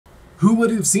Who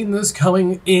would have seen this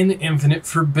coming in Infinite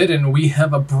Forbidden? We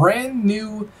have a brand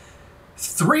new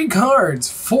 3 cards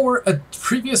for a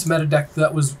previous meta deck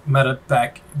that was meta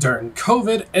back during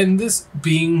COVID, and this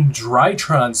being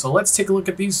Drytron. So let's take a look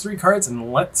at these 3 cards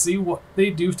and let's see what they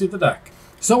do to the deck.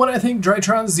 So when I think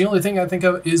Drytrons, the only thing I think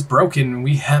of is broken.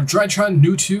 We have Drytron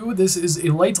New 2. This is a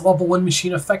light level 1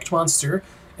 machine effect monster,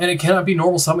 and it cannot be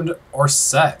normal summoned or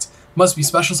set. Must be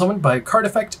special summoned by a card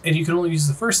effect, and you can only use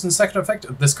the first and second effect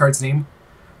of this card's name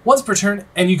once per turn,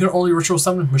 and you can only ritual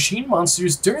summon machine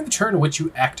monsters during the turn in which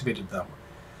you activated them.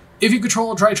 If you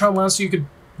control a Drytron monster,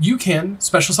 you can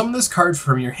special summon this card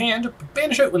from your hand, but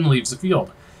banish it when it leaves the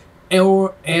field.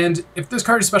 And if this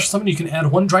card is special summoned, you can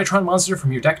add 1 Drytron monster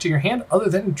from your deck to your hand other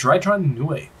than Drytron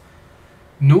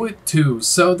Nue 2.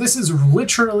 So this is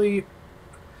literally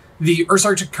the Earth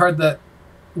Arctic card that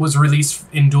was released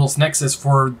in Duelist Nexus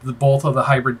for both of the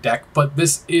hybrid deck, but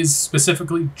this is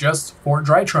specifically just for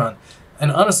Drytron.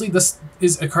 And honestly, this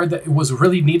is a card that was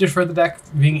really needed for the deck,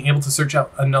 being able to search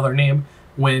out another name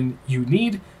when you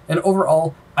need. And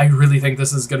overall, I really think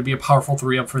this is going to be a powerful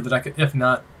 3-up for the deck. If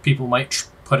not, people might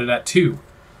put it at 2.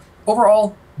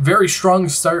 Overall, very strong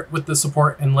start with the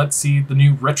support, and let's see the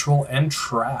new Ritual and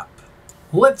Trap.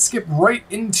 Let's skip right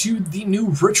into the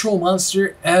new Ritual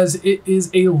monster, as it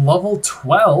is a level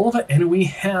 12, and we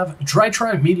have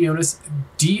Drytron Meteonis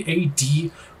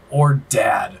DAD or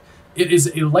DAD. It is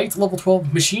a light level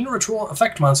 12 machine ritual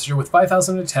effect monster with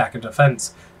 5,000 attack and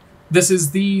defense. This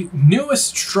is the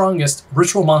newest, strongest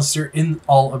ritual monster in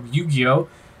all of Yu-Gi-Oh!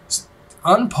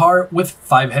 On par with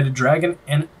 5-headed dragon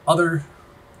and other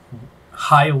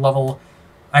high-level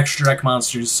extra deck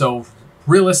monsters, so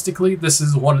realistically, this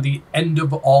is one of the end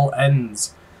of all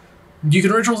ends. You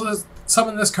can ritual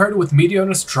summon this card with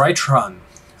Meteonis Drytron.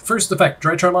 First effect,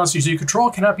 Drytron monsters you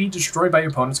control cannot be destroyed by your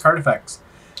opponent's card effects.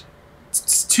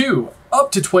 2.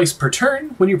 Up to twice per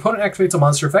turn, when your opponent activates a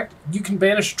monster effect, you can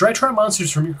banish Drytron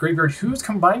monsters from your graveyard whose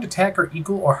combined attack are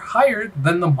equal or higher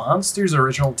than the monster's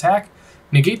original attack,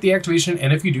 negate the activation,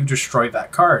 and if you do, destroy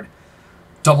that card.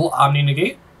 Double Omni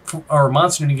Negate, or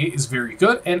Monster Negate, is very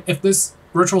good, and if this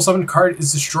Ritual Summon card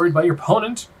is destroyed by your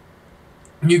opponent,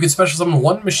 you can special summon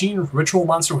 1 machine ritual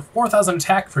monster with 4,000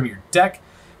 attack from your deck.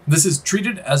 This is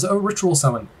treated as a ritual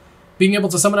summon. Being able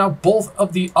to summon out both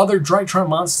of the other Drytron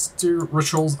monster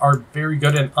rituals are very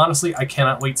good, and honestly, I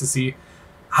cannot wait to see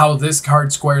how this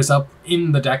card squares up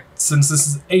in the deck, since this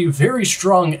is a very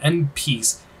strong end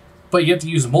piece, but you have to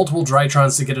use multiple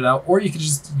Drytrons to get it out, or you can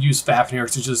just use Fafnir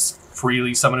to just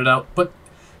freely summon it out. But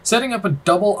setting up a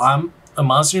double a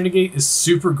Monster Negate is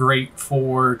super great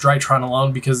for Drytron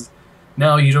alone, because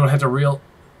now you don't have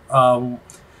to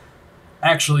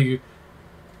actually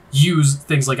use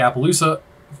things like Appaloosa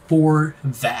for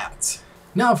that.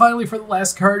 Now finally, for the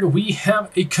last card, we have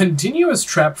a continuous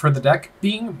trap for the deck,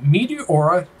 being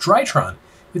Meteora Drytron.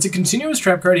 It's a continuous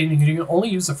trap card, and you can only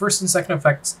use the first and second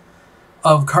effects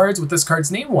of cards with this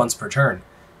card's name once per turn.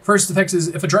 First effect is,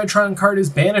 if a Drytron card is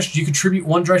banished, you contribute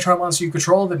 1 Drytron monster you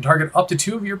control, then target up to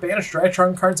 2 of your banished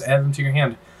Drytron cards, add them to your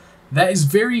hand. That is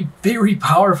very, very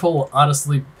powerful,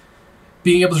 honestly,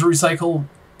 being able to recycle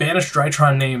banished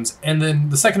Drytron names. And then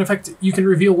the second effect, you can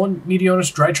reveal 1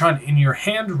 Meteonis Drytron in your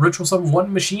hand, ritual summon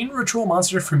 1 machine ritual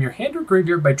monster from your hand or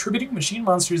graveyard by tributing machine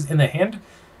monsters in the hand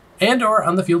and or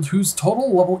on the field whose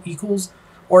total level equals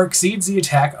or exceeds the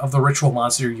attack of the ritual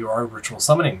monster you are ritual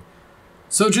summoning.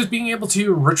 So just being able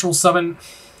to ritual summon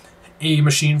a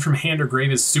machine from hand or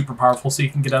grave is super powerful, so you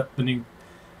can get out the new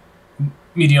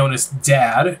Meteonis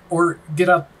DAD, or get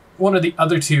out one of the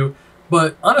other 2.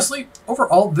 But honestly,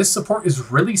 overall, this support is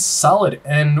really solid,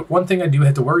 and one thing I do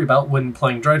have to worry about when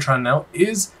playing Drytron now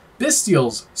is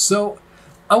Bestials. So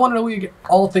I want to know what you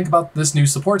all think about this new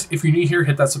support. If you're new here,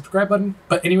 hit that subscribe button.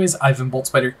 But anyways, I've been Bolt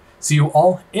Spider. See you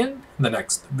all in the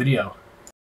next video.